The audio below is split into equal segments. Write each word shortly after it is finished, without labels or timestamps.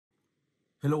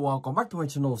Hello, welcome back to my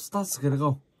channel. Start Squid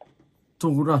go.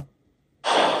 Two good run.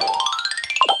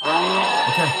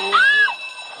 Okay.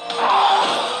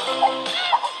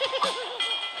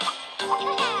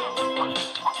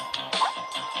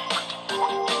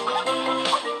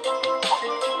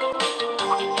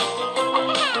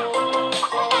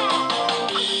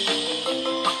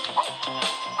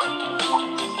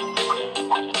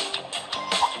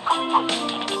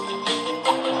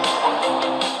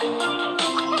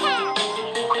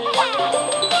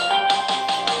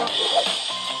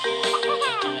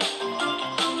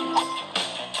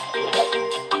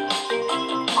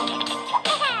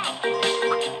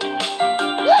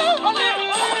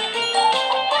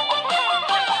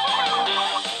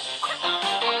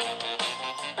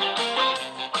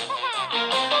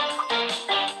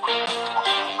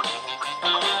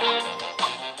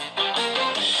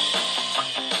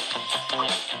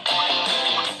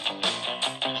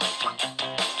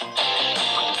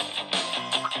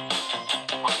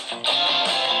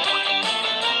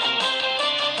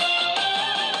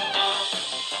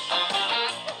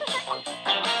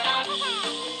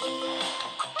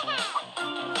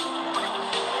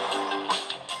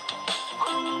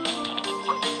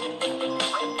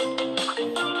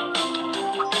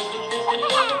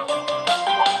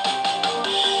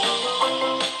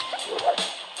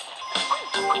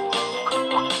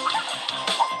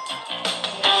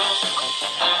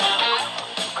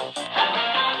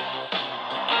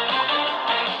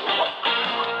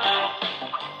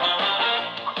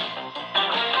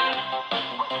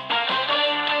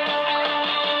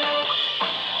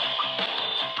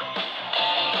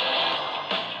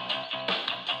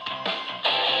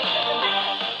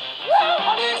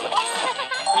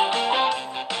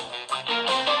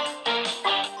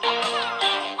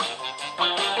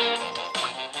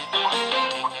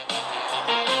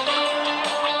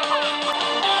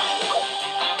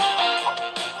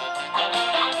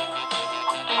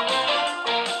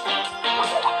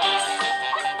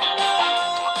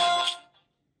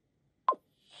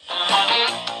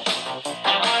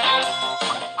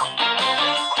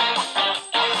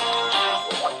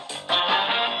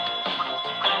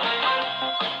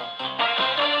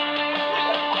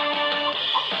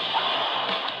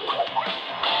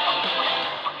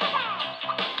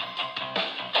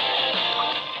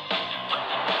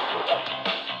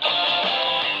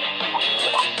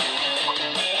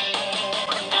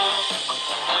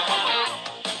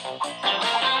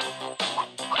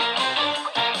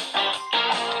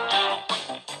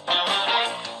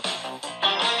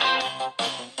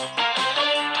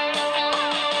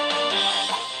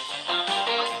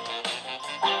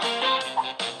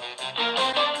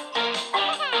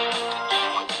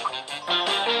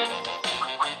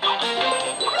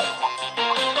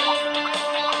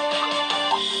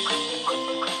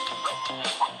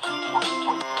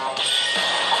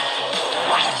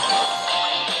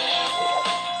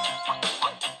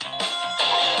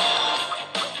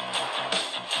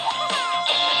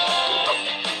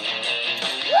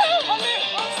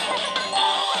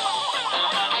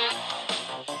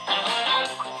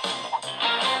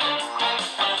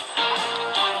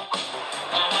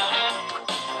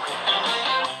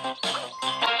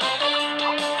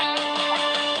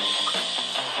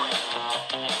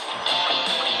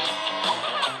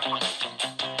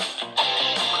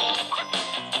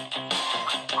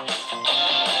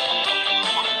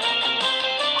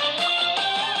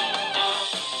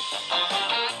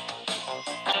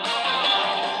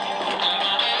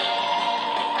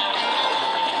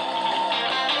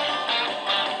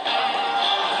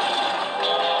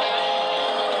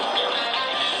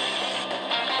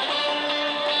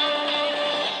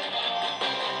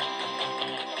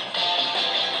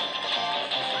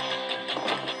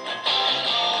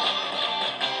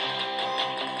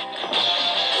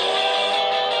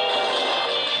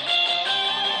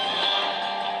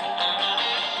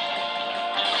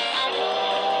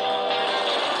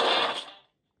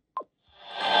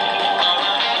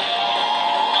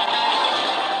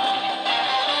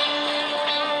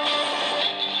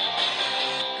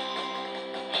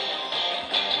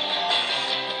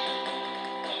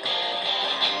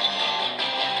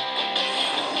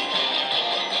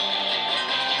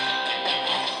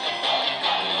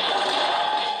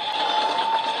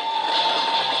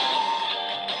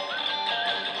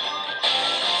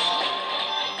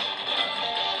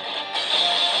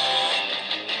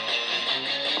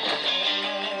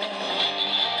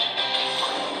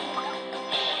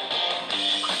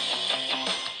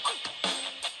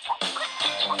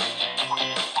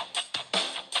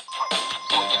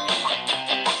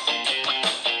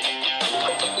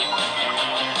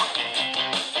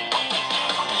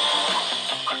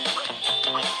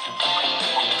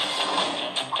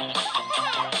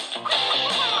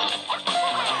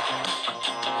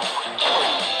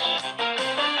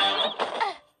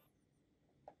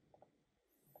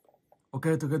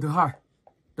 Ok, từ cái thứ hai.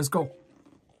 Let's go.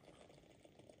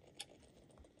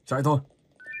 Chạy thôi.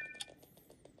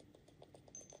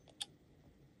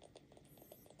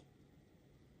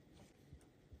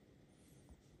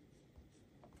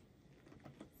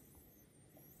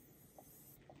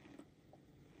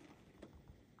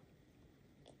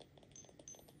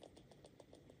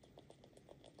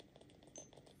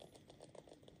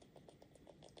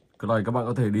 Cái này các bạn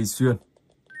có thể đi xuyên.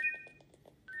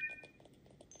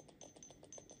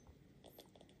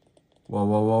 Wow,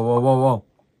 wow, wow, wow, wow, wow.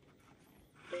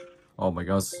 Oh my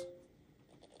gosh.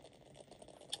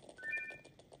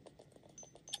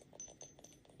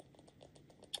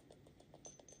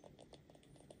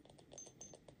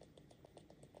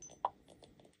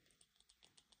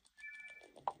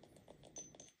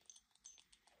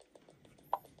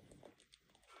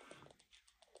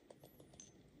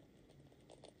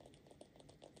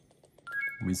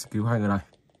 Mình sẽ cứu hai người này.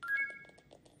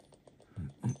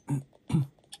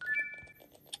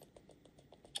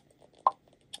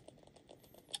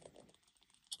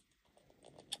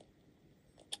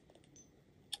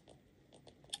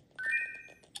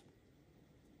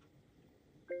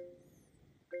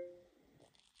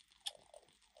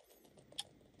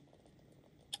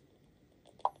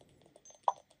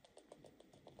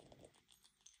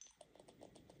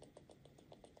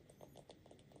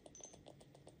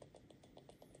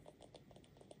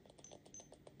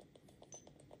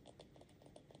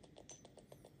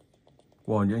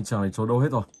 Wow, những anh chàng này trốn đâu hết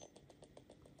rồi?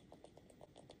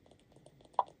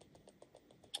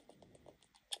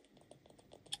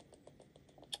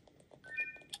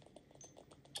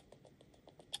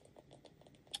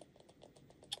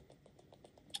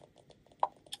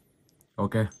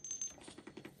 Ok.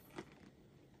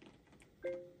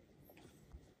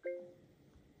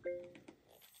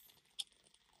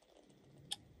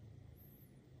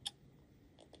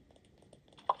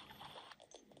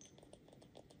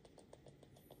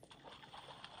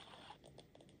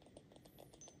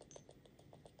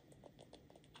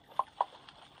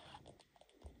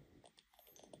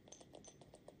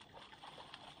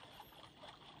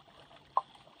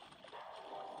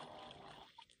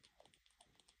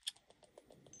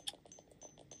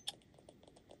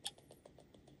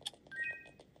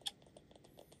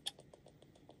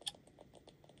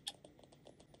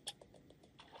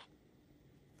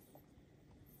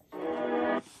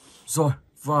 Rồi,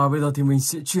 và bây giờ thì mình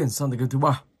sẽ chuyển sang cái thứ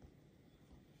ba.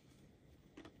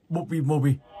 Bobby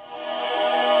Moby.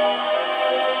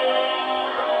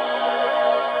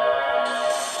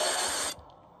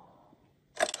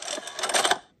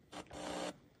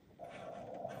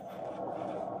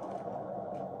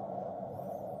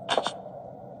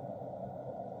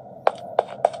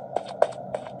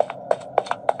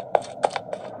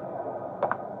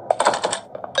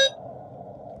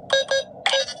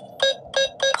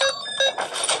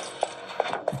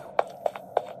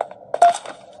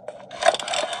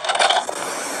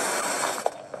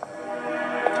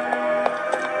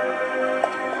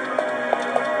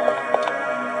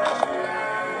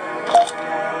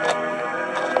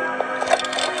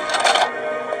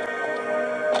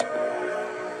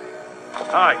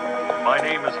 Hi, my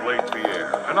name is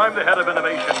Pierre, and I'm the head of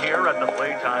innovation here at the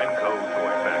Playtime Toy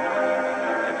Factory.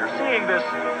 If you're seeing this,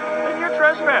 then you're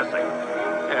trespassing.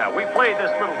 Yeah, we played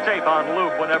this little tape on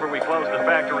loop whenever we closed the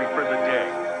factory for the day.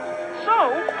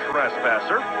 So,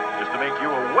 trespasser, just to make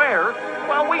you aware,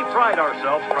 while we pride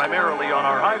ourselves primarily on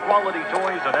our high-quality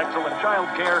toys and excellent child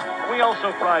care, we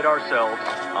also pride ourselves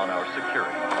on our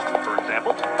security. For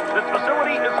example, this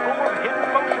facility is full of hidden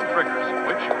motion triggers,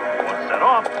 which, once set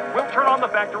off, will turn on the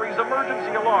factory's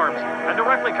emergency alarms and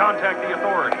directly contact the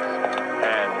authorities.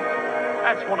 And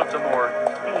that's one of the more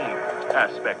key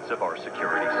aspects of our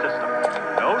security system.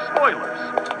 No spoilers.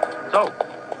 So,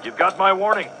 you've got my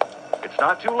warning. It's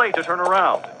not too late to turn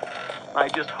around. I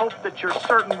just hope that you're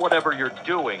certain whatever you're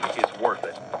doing is worth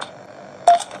it.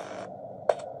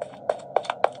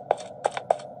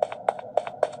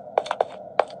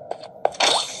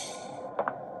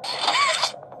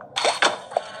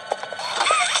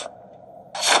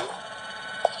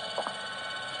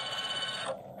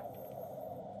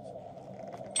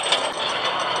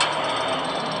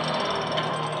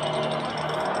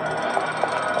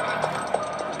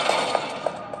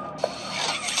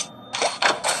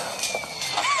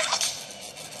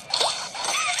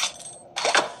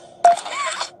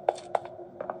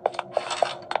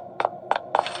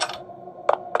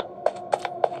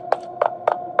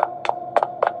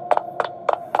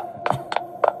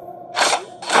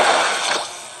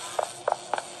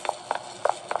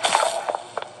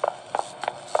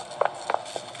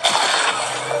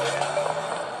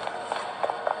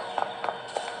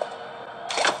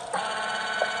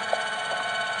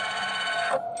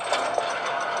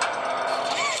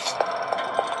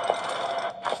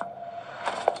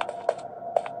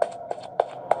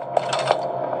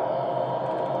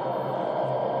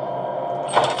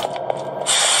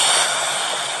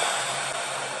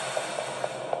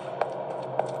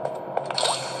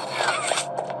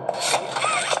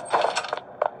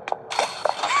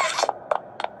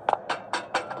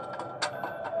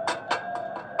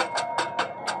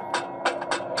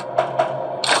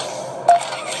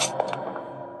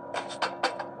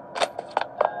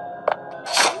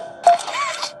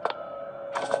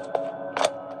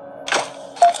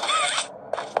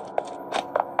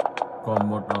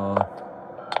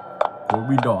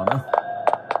 đỏ nữa.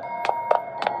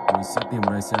 Mình sẽ tìm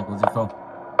ở đây xem có gì không.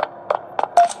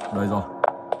 Đây rồi.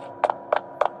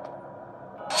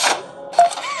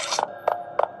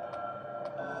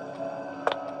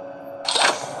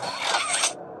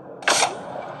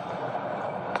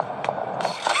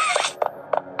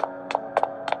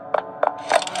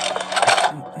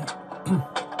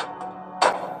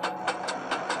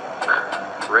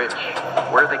 Rich,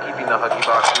 where are they keeping the Huggy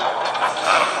boxes?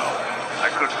 I don't know. I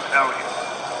couldn't tell you.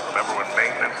 Remember when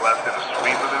maintenance left did a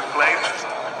sweep of this place?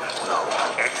 No.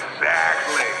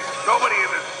 Exactly. Nobody in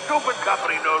this stupid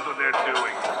company knows what they're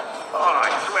doing. Oh, I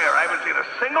swear, I haven't seen a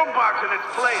single box in its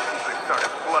place since they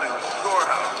started flooding the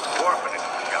storehouse, orphanage,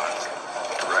 and junk.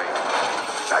 Right.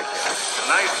 I get it. It's a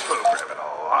nice program and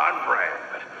all on brand,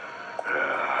 but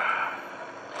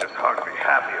it's hard to be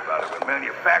happy about it when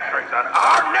manufacturing's on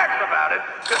our necks about it,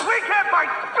 because we can't buy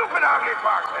stupid ugly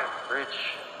boxes. Rich.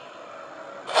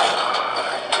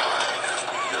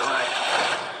 You're right.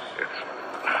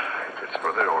 It's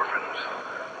for the orphans.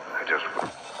 I just...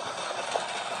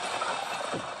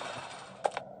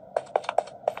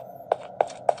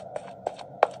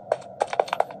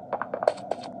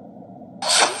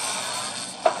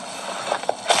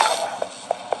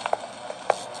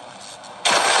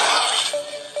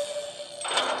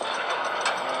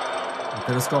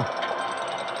 Okay, let's go.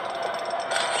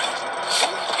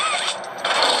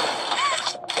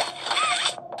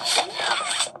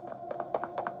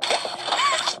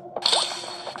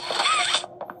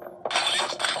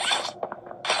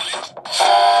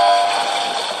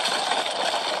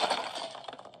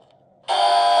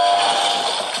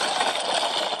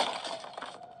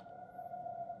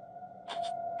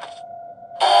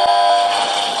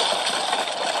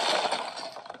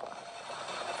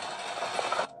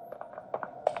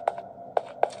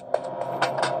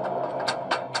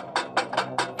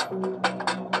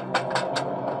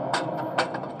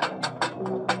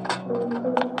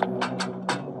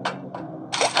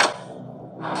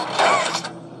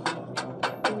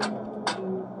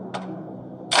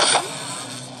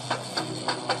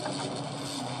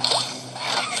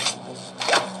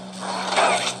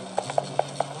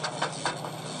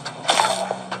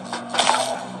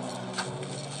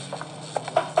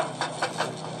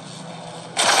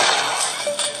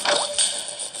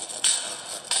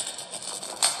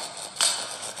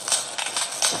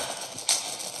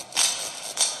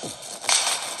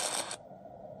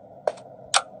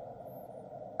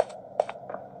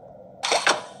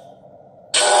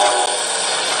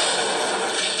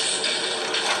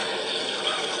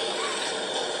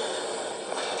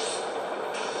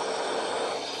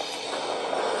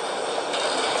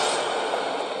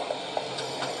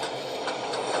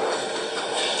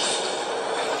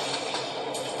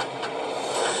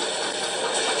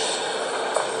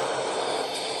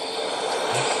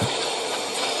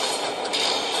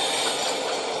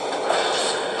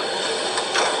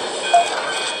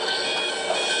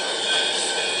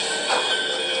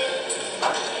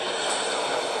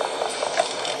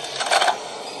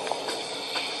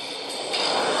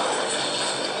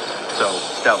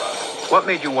 Stella, what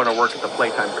made you want to work at the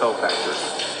Playtime Co-Factory?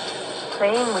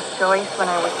 Playing with toys when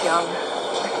I was young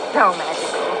was so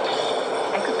magical.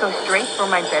 I could go straight from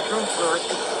my bedroom floor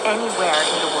to anywhere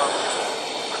in the world.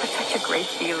 It was such a great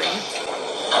feeling.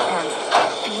 And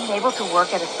being able to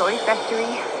work at a toy factory,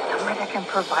 somewhere that can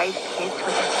provide kids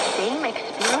with the same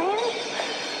experience,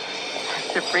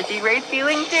 that's a pretty great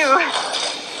feeling too.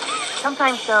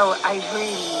 Sometimes though, I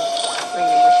really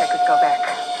wish I could go back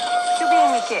to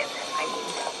being a kid.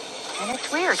 And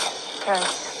it's weird,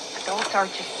 because adults are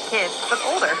just kids, but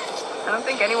older. I don't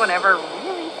think anyone ever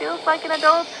really feels like an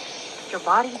adult. Your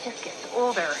body just gets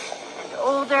older and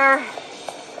older,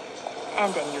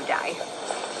 and then you die.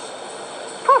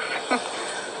 Poof!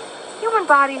 Human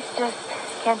bodies just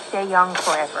can't stay young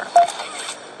forever.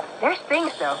 There's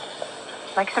things, though,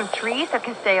 like some trees that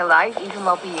can stay alive even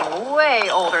while being way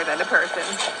older than a person.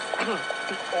 I mean,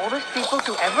 the oldest people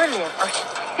to ever live are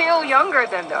still younger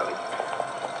than those.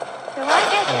 So I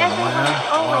guess everyone is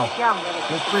always young when it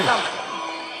comes to something.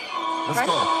 Let's Right?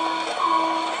 go.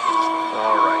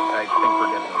 All right, I think we're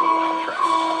getting a little off track.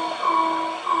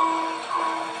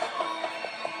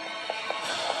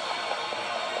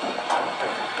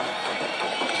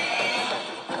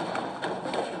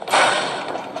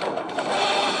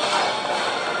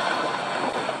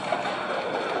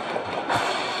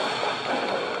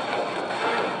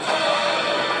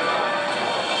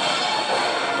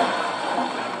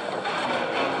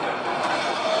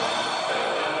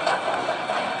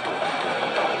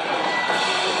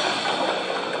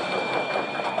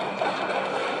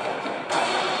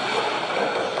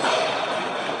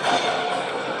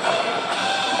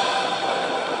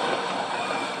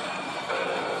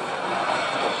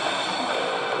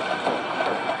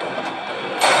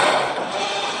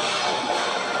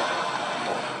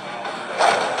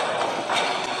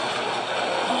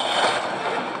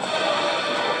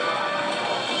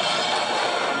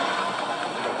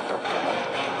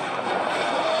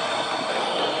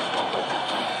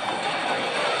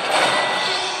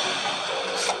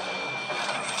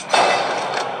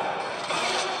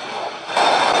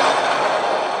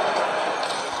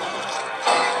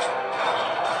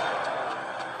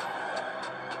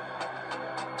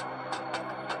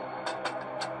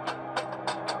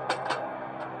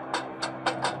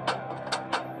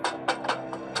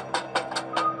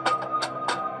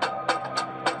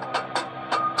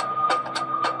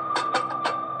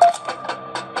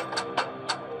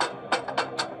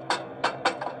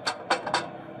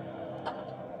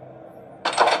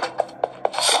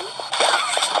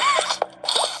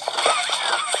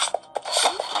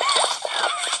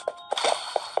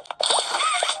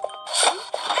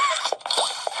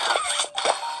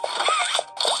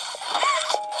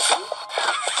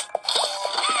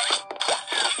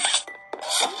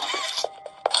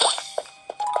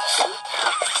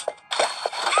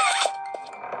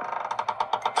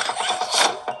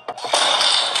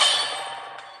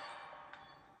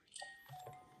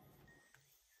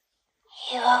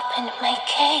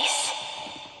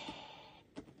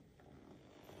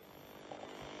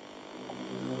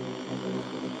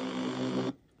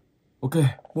 Ok,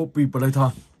 Poppy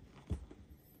Playtime.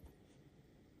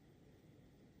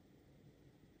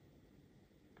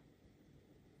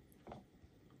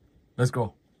 Let's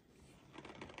go.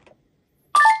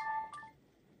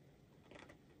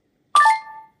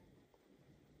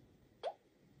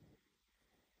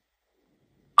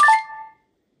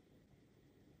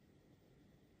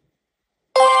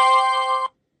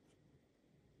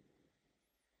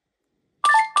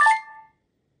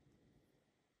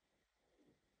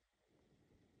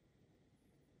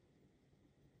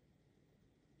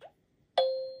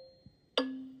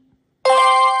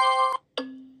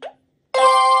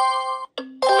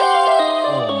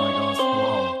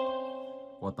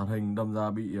 Quả tàng hình đâm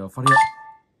ra bị phát hiện.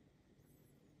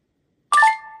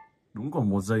 Đúng còn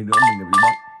 1 giây nữa mình đã bị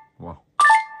bắt. Wow.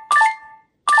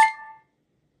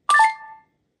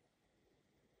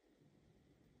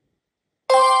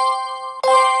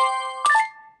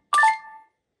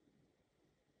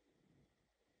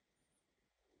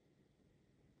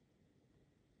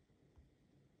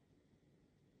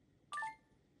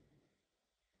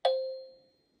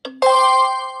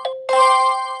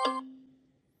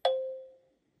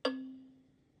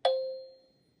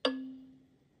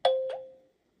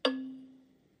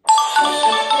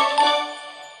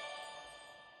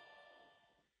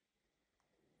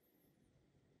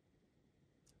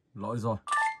 Lỗi rồi.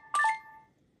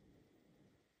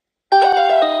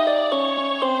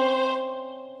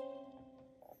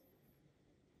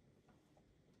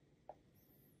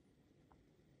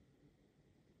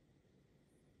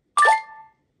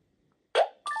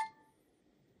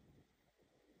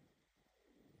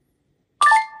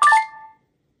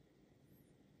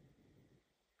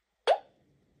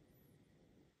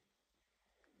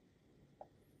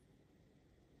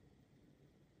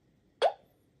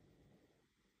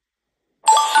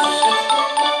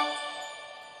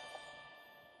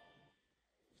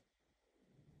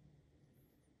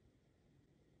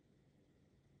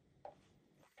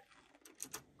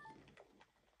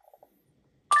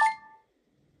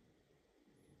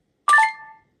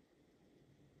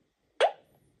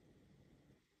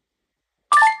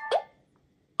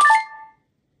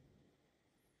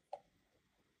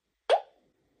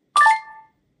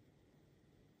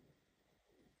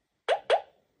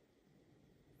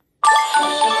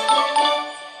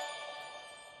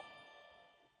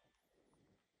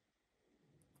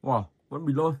 Wow, vẫn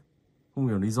bị lỗi. Không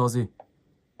hiểu lý do gì.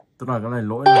 Tức là cái này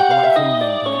lỗi là các bạn không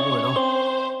nhìn thấy người đâu.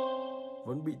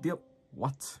 Vẫn bị tiếp.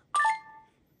 What?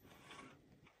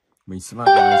 Mình sẽ lại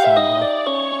cái này xem coi.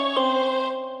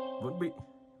 Vẫn bị.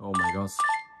 Oh my god.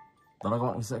 Đó là các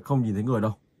bạn sẽ không nhìn thấy người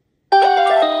đâu.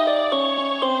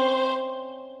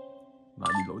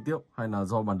 Lại bị lỗi tiếp. Hay là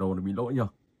do bản đồ này bị lỗi nhỉ?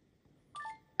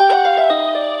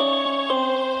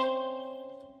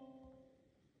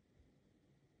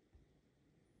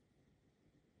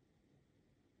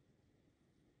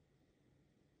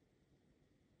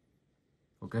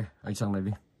 Ok, anh sang này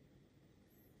đi.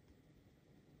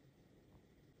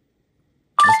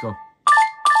 Let's go.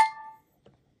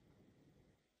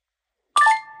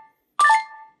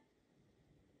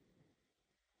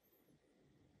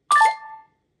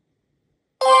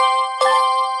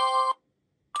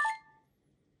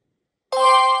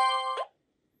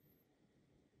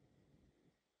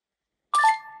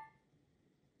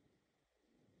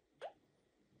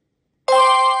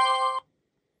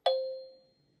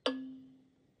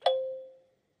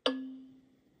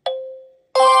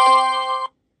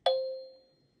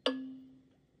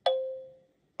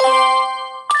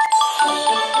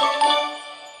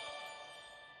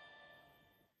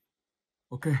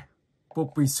 Ok,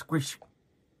 Poppy Squish.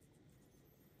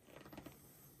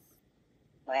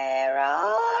 Where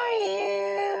are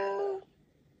you?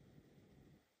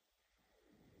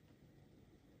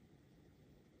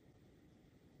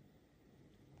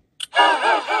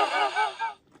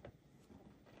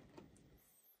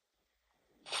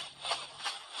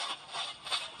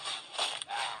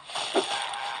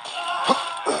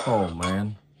 Oh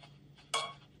man.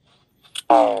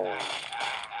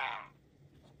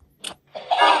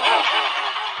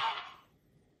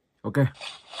 Ok.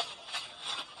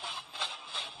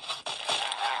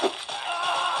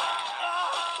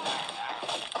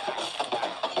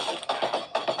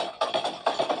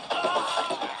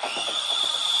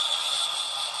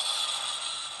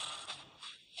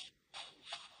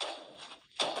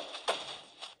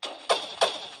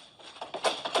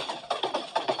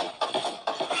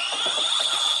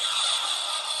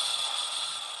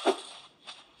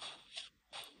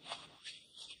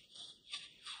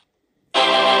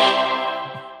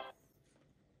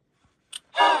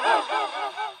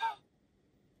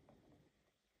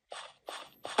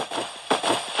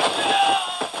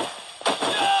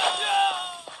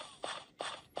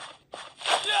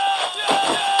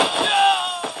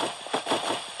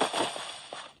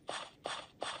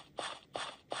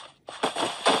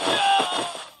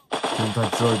 thiên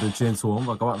thạch rơi từ trên xuống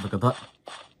và các bạn phải cẩn thận.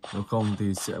 Nếu không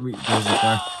thì sẽ bị tiêu diệt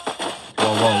ngay.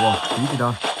 Wow, tí thì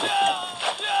đau.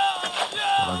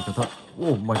 Các bạn cẩn thận.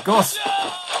 Oh my god.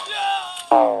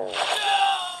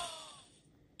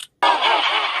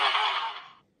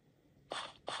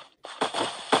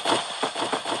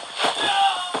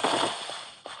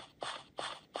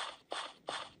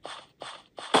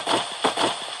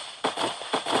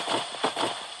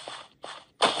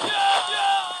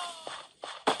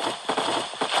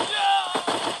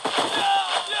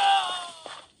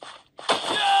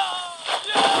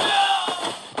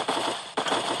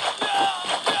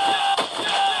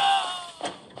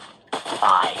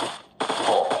 Five,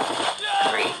 four,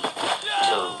 three,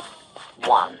 two,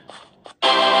 one.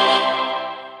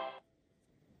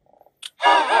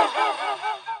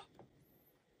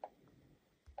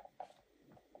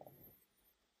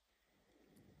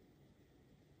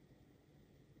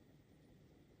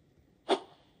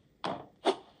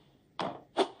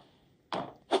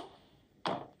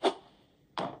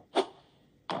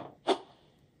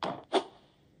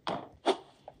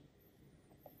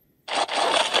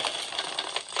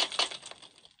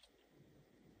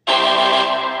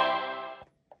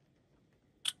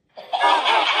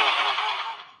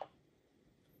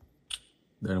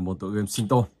 Đây là một tựa game sinh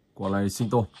tồn. Quả này sinh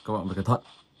tồn, các bạn phải cẩn thận.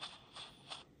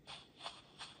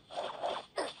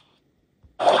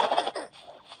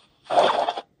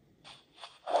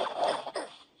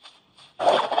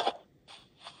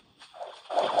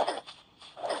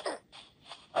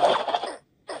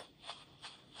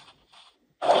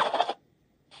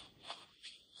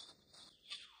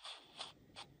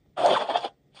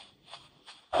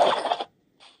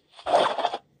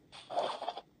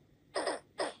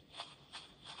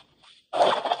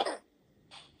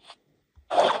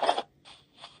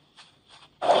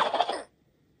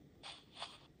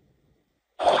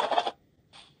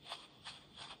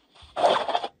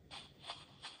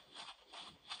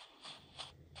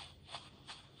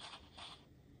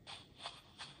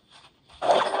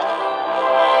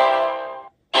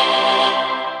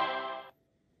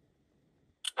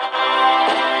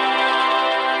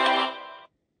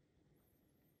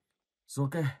 Rồi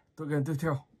ok, tựa game tiếp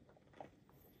theo.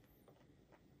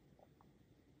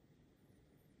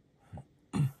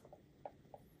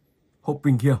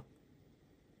 Hoping here.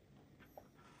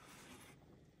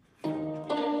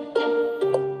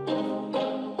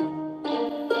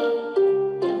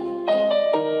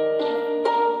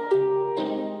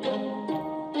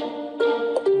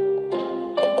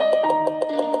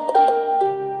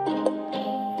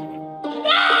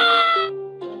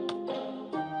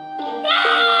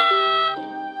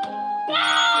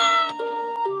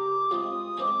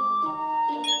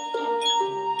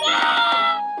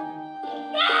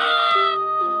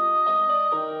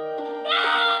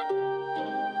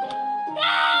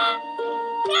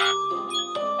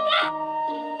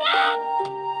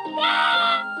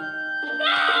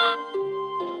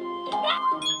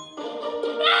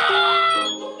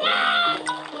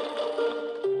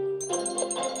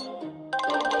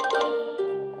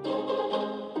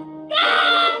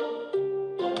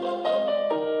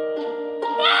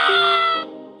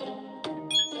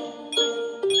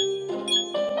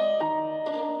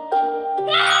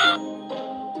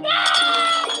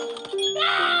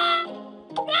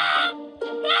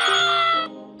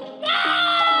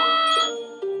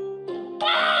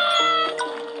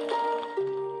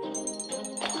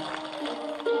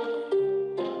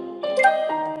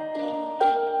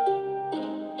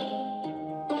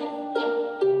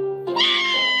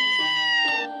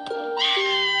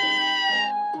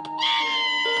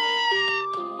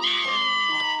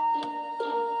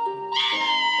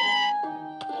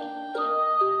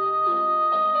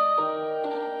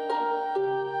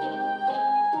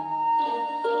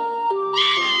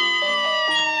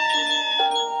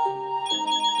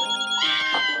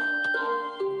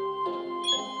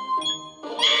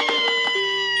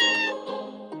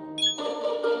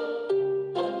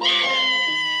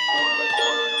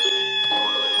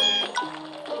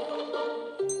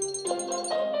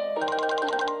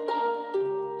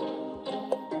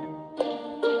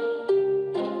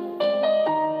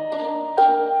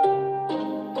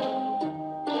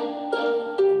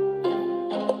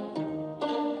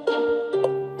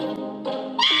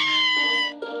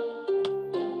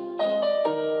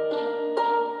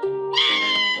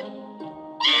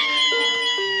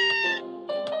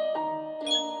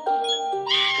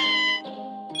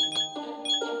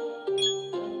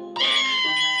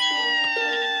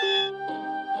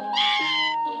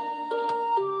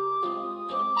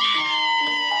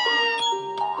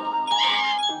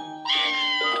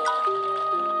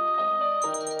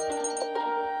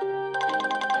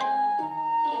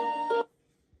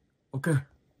 Ok.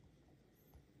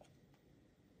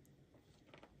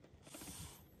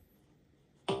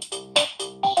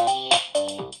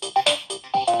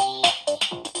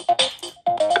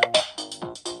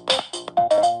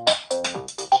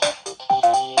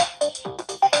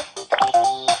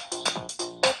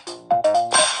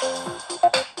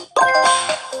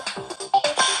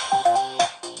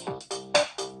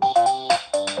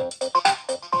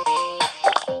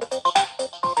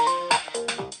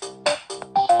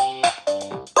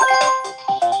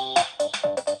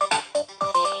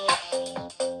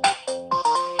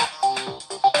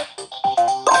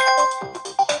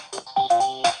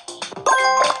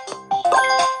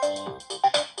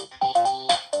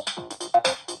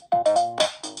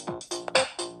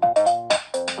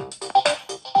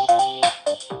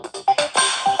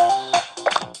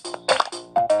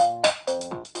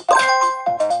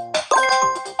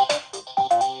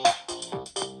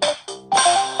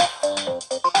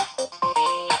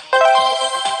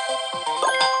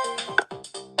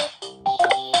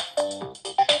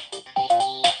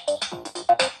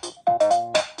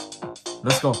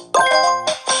 Let's go.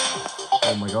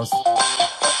 Oh my god.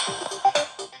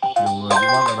 Nhiều người bị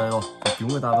bắt ở đây rồi, phải cứu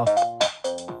người ta thôi.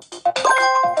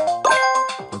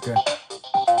 Ok.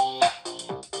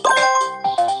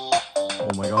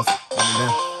 Oh my god. Bắn mình lên.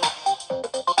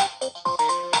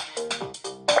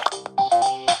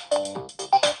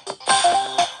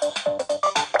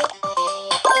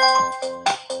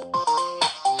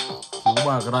 Cứu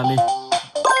bà Granny.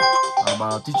 À, bà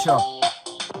teacher.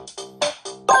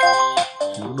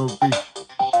 Cứu Dopey.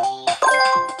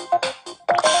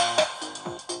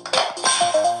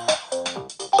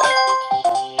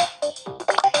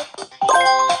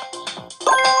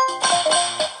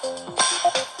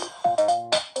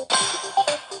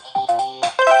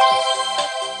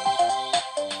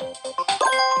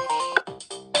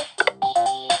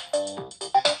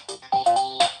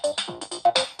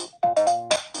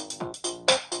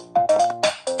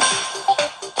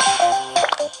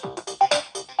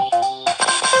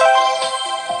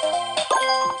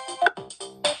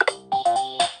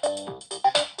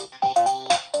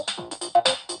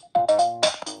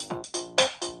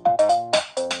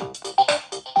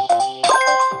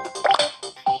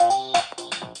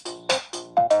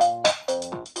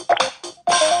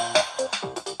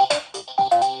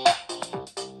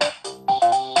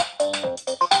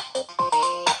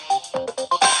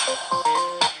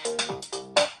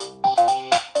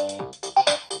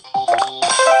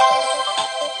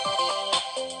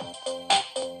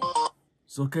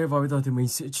 Rồi ok, và bây giờ thì mình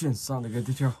sẽ chuyển sang cái game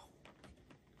tiếp theo.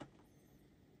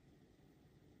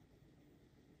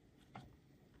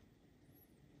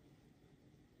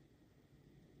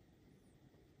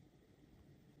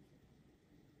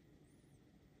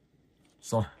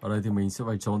 Rồi, ở đây thì mình sẽ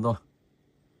phải trốn thôi.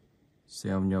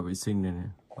 Xem nhà vệ sinh này,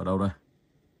 ở đâu đây?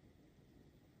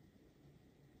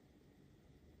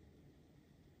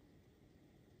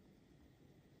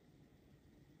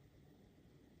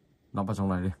 Nắp vào trong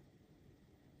này đi.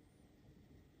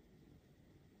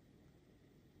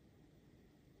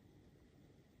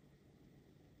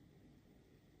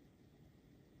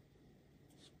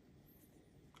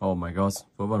 Oh my god,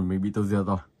 vớ vẩn mình bị tiêu diệt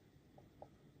rồi.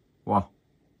 Wow.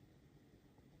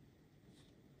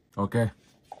 Ok.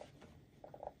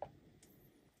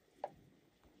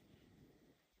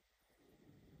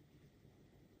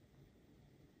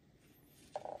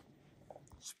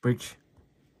 Speak.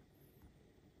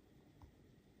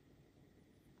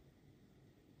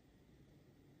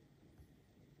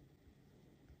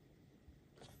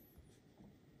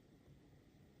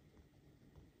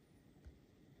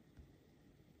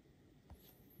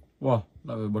 Wow,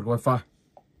 lại phải bật wifi.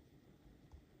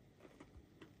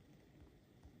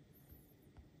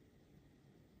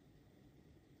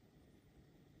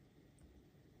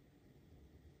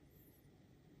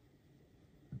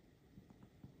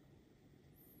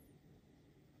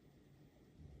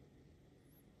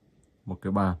 Một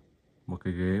cái bàn, một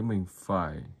cái ghế mình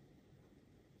phải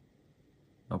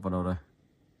đặt vào đâu đây?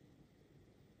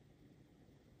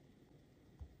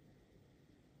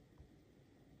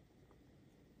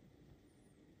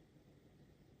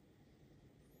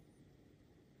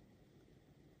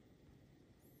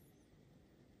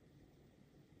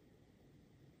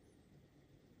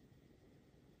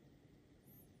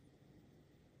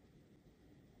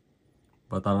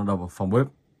 Và ta đang đặt vào phòng bếp.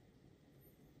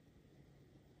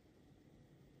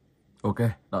 Ok,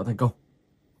 đã thành công.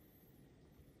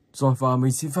 Rồi, và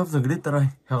mình xin phép dừng clip tại đây.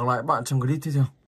 Hẹn gặp lại bạn trong clip tiếp theo.